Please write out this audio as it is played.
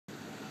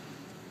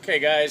Okay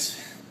guys,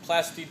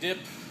 Plasti dip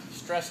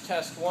stress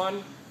test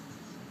 1.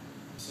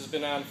 This has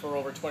been on for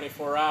over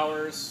 24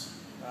 hours.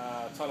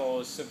 Tunnel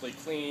is simply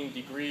cleaned,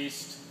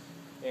 degreased,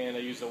 and I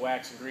used a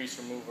wax and grease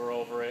remover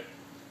over it.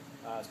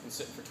 It's been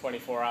sitting for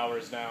 24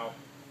 hours now.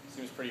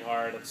 Seems pretty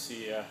hard. Let's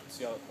see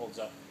how it holds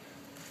up.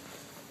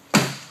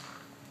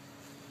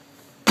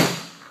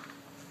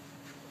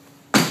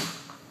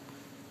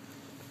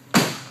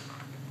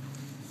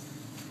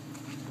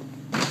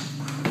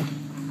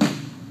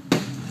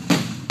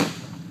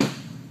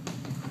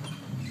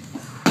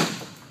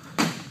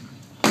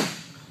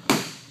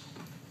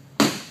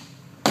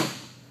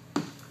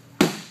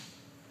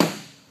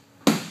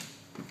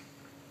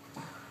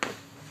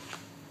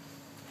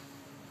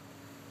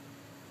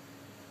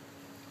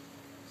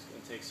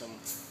 Take some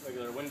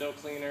regular window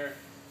cleaner.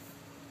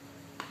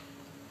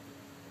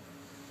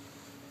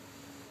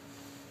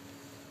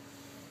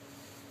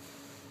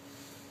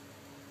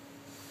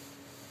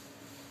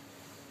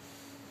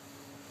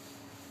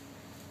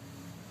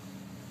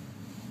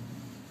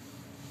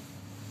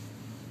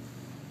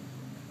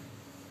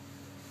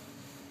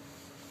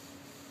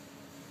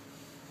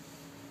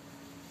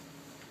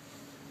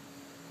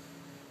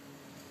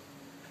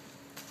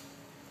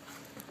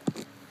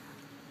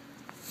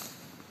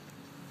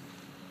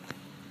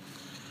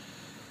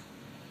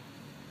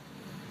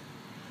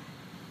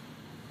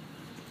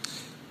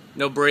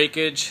 No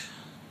breakage,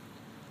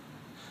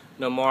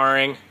 no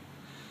marring.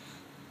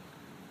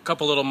 A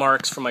couple little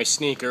marks from my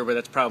sneaker, but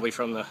that's probably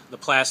from the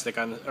plastic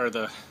on or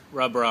the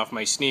rubber off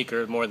my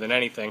sneaker more than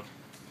anything.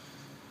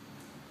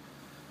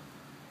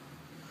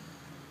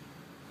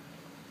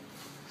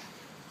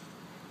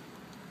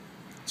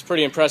 It's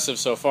pretty impressive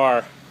so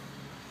far.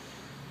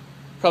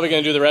 Probably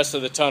going to do the rest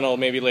of the tunnel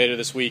maybe later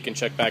this week and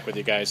check back with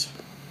you guys.